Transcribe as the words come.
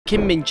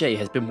Kim Min-jae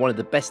has been one of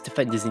the best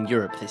defenders in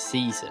Europe this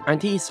season,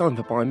 and he is signed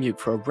for Bayern Munich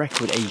for a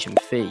record Asian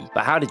fee.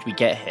 But how did we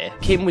get here?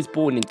 Kim was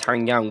born in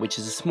Tangyang, which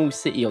is a small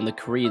city on the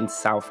Korean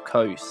south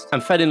coast,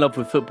 and fell in love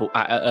with football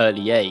at an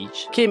early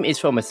age. Kim is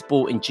from a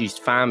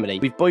sport-induced family,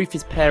 with both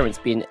his parents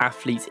being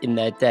athletes in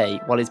their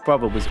day, while his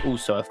brother was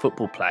also a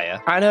football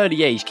player. At an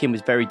early age, Kim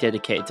was very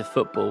dedicated to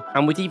football,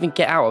 and would even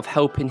get out of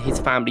helping his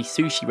family's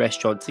sushi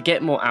restaurant to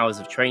get more hours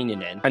of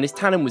training in, and his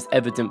talent was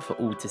evident for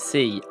all to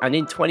see, and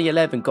in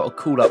 2011 got a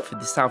call up for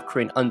the South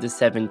Korean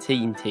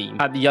under-17 team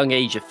at the young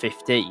age of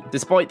 15.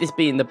 Despite this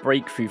being the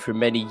breakthrough for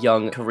many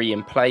young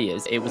Korean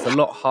players, it was a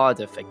lot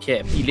harder for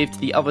Kim. He lived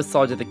the other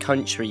side of the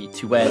country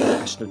to where the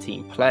national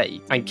team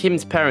played, and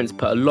Kim's parents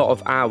put a lot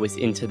of hours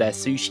into their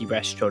sushi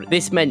restaurant.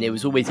 This meant it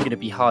was always going to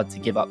be hard to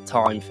give up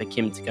time for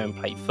Kim to go and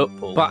play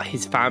football, but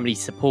his family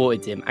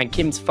supported him, and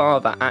Kim's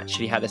father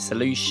actually had a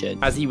solution,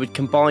 as he would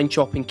combine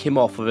dropping Kim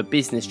off with a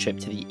business trip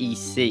to the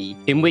East Sea,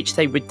 in which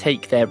they would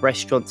take their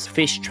restaurant's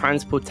fish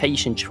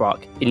transportation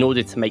truck in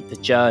order to make the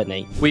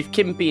journey. With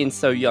Kim being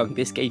so young,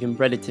 this gave him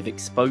relative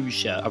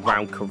exposure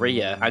around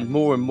Korea, and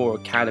more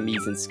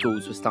academies and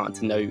schools were starting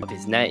to know of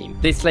his name.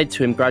 This led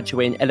to him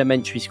graduating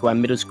elementary school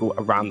and middle school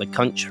around the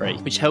country,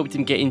 which helped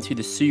him get into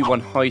the Suwon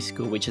High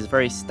School, which is a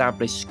very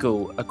established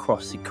school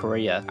across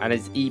Korea, and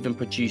has even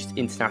produced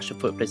international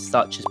footballers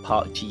such as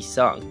Park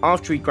Ji-sung.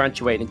 After he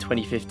graduated in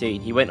 2015,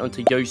 he went on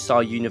to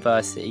Yosai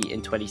University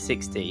in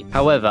 2016.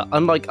 However,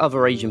 unlike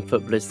other Asian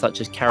footballers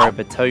such as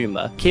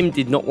Karabatoma, Kim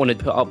did not want to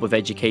put up with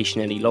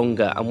education any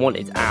longer and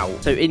wanted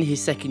out, so in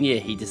his second year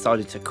he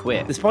decided to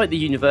quit, despite the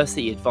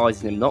university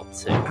advising him not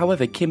to.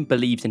 However, Kim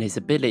believed in his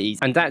abilities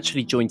and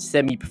actually joined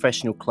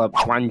semi-professional club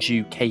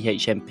Gwangju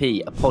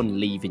KHMP upon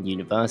leaving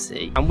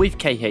university. And with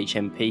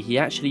KHMP, he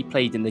actually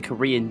played in the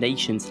Korean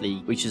Nations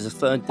League, which is a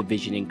third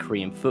division in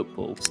Korean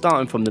football,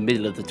 starting from the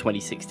middle of the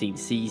 2016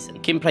 season.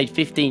 Kim played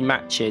 15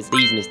 matches,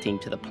 leading his team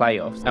to the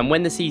playoffs, and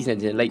when the season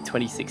ended in late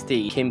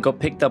 2016, Kim got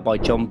picked up by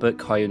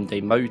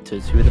Jeonbuk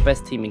Motors, who were the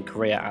best team in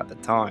Korea at the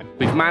time,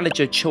 with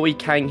manager Choi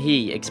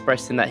Kang-hee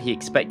expressing that he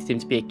expected him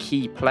to be a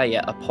key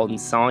player upon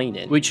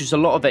signing, which was a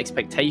lot of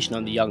expectation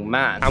on the young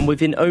man. And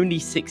within only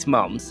 6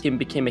 months, Kim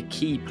became a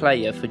key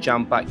player for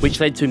Jeonbuk, which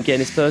led to him getting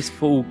his first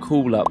full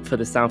call-up for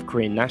the South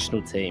Korean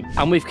national team.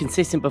 And with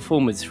consistent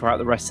performance throughout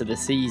the rest of the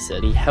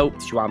season, he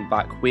helped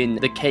Jeonbuk win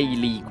the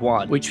K-League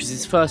 1, which was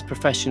his first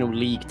professional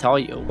league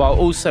title, while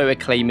also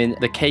acclaiming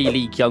the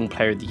K-League Young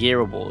Player of the Year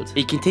award.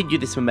 He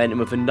continued this momentum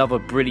with another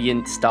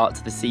brilliant start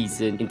to the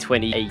season in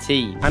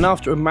 2018, and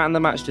after a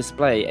man-of-the-match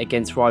display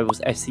against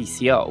rivals FC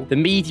Seoul, the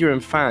media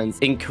and fans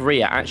in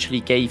Korea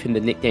actually gave him the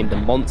nickname the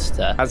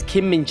Monster, as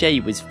Kim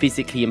Min-jae was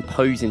physically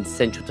imposing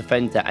central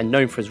defender and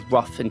known for his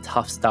rough and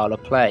tough style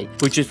of play,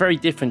 which was very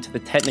different to the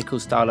technical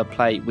style of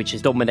play which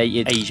has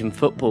dominated Asian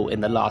football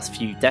in the last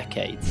few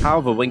decades.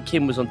 However, when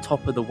Kim was on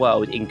top of the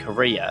world in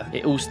Korea,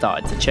 it all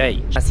started to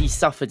change, as he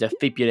suffered a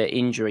fibular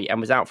injury and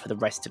was out for the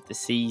rest of the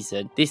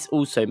season. This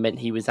also meant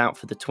he was out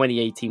for the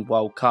 2018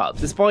 World Cup.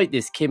 Despite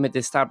this, Kim had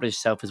established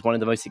himself as one of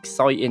the most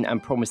exciting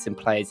and promising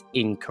players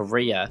in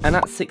Korea, and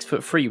at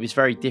 6'3" was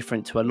very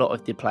different to a lot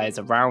of the players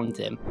around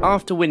him.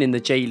 After winning the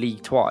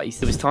J-League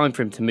twice, it was time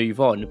for him to move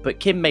on, but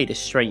Kim made a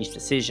strange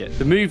decision.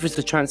 The move was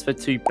to transfer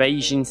to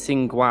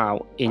Beijing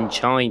Guoan in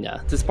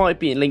China, despite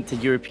being linked to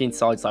European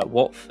sides like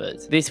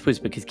Watford. This was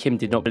because Kim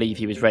did not believe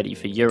he was ready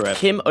for Europe.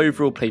 Kim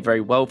overall played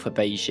very well for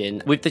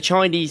Beijing. With the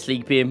Chinese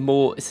league being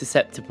more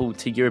susceptible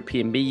to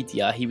European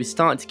media, he was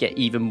starting to get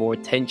even more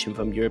attention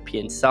from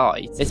European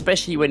sides,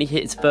 especially when he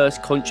hit his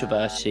first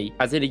controversy,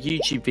 as in a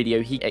YouTube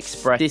video he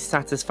expressed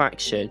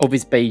dissatisfaction of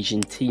his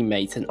Beijing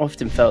teammates and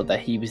often felt that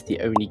he was the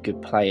only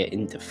good player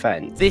in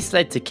defence. This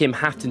led to Kim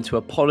having to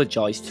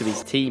apologise to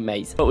his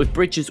teammates, but with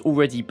bridges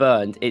already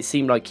burned, it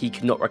seemed like he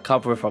could not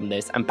recover from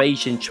this, and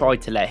Beijing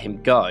tried to let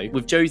him go,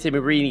 with Jose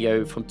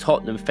Mourinho from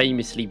Tottenham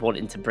famously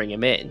wanting to bring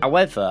him in.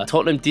 However,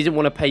 Tottenham didn't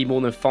want to pay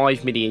more than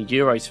 €5 million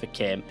for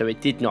Kim, so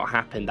it did not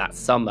happen that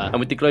summer, and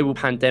with the global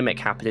pandemic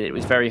happening, it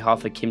was very hard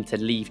for Kim to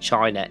leave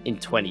China in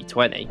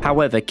 2020.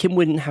 However, Kim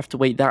wouldn't have to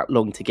wait that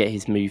long to get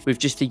his move, with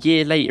just a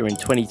year later in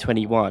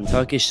 2021,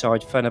 Turkish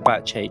side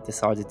Fenerbahce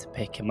decided to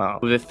pick him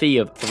up with a fee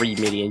of €3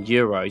 million.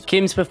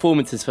 Kim's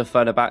performances for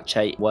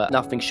Fenerbahce were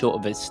nothing short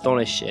of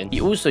astonishing.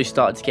 He also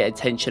started to get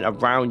attention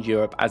around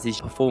Europe, as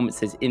his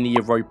performances in the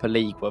Europa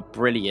League were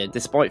brilliant,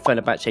 despite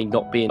Fenerbahce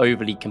not being an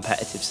overly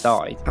competitive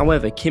side.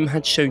 However, Kim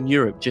had shown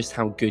Europe just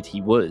how good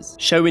he was,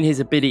 showing his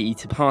ability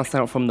to pass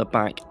out from the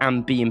back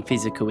and being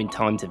physical in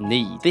times of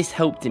need. This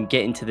helped him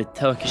get into the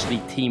Turkish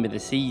League Team of the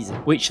Season,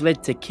 which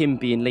led to Kim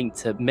being linked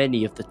to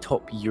many of the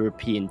top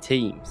European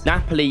teams.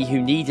 Napoli,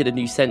 who needed a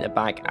new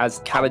centre-back as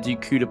Kalidou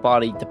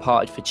Koulibaly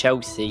departed for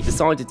Chelsea,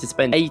 decided to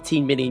spend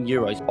 €18 million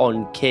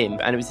on Kim,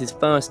 and it was his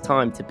first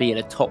time to be in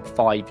a top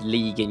 5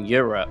 league in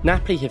Europe.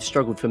 Napoli have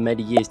struggled for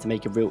many years to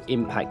make a real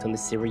impact on the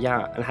Serie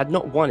A, and had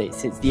not won it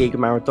since Diego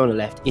Maradona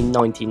left in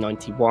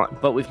 1991.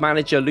 But with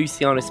manager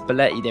Luciano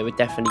Spalletti, they were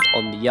definitely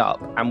on the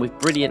up, and with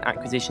brilliant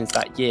acquisitions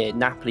that year,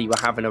 Napoli were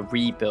having a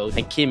rebuild,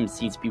 and Kim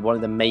seems to be one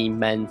of the main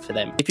men for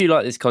them. If you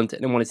like this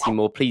content and want to see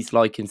more, please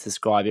like and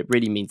subscribe, it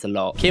really means a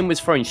lot. Kim was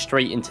thrown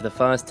straight into the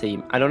first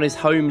team and on his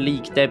home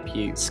league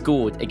debut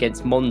scored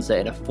against Monza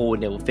in a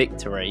 4-0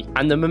 victory.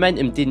 And the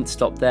momentum didn't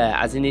stop there,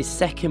 as in his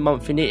second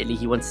month in Italy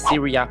he won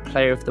Serie A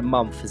Player of the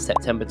Month for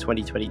September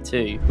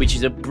 2022, which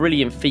is a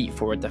brilliant feat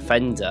for a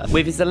defender.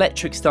 With his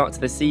electric start to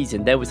the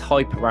season, there was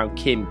hype around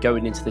Kim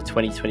going into the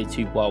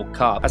 2022 World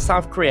Cup, as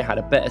South Korea had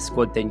a better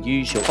squad than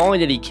usual.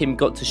 Finally, Kim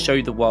got to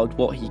show the world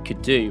what he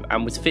could do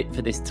and was fit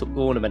for this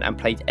tournament and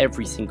played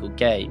every single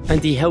game.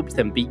 And he helped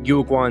them beat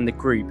Uruguay in the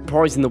group,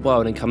 prizing the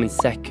world and coming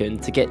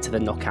second to get to the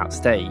knockout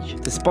stage.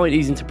 Despite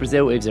losing to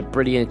Brazil, it was a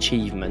brilliant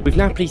achievement. With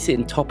Napoli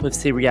sitting top of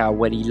Serie A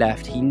when he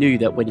left, he knew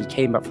that when he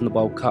came back from the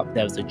World Cup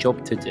there was a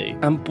job to do,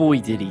 and boy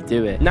did he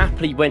do it.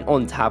 Napoli went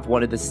on to have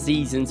one of the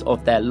seasons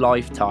of their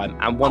lifetime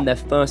and won their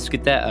first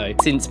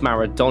Scudetto since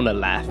Maradona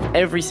left.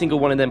 Every single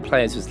one of them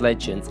players was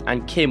legends,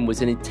 and Kim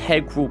was an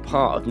integral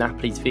part of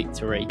Napoli's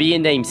victory,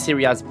 being named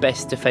Serie A's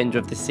best defender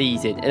of the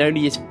season in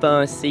only his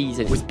first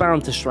season was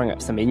bound to string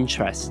up some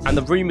interest. And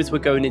the rumours were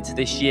going into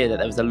this year that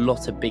there was a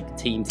lot of big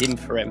teams in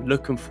for him,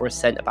 looking for a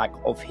centre-back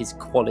of his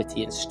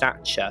quality and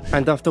stature.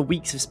 And after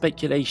weeks of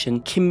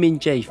speculation, Kim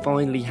Min-jae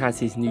finally has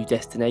his new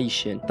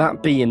destination,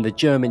 that being the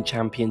German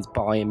champions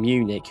Bayern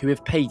Munich, who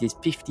have paid his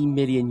 €50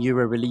 million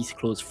release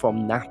clause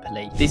from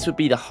Napoli. This would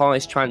be the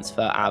highest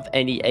transfer out of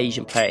any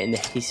Asian player in the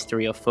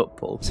history of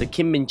football, so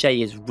Kim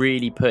Min-jae is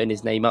really putting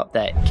his name up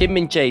there. Kim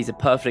Min-jae is a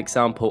perfect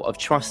example of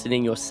trusting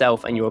in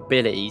yourself and your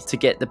abilities to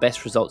get the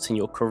best results in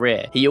your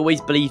career. He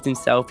always believed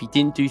himself, he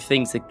didn't do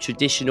things the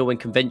traditional and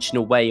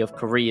conventional way of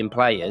Korean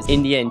players.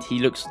 In the end, he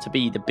looks to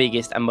be the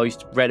biggest and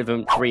most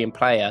relevant Korean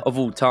player of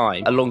all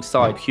time,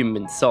 alongside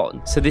Heung-min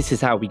Son. So this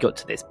is how we got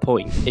to this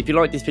point. If you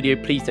like this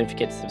video, please don't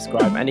forget to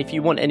subscribe, and if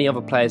you want any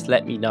other players,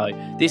 let me know.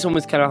 This one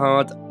was kind of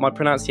hard. My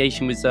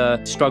pronunciation was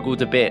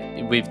struggled a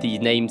bit with the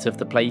names of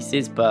the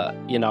places, but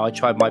you know, I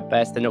tried my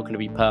best. They're not going to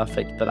be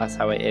perfect, but that's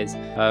how it is.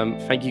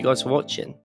 Thank you guys for watching.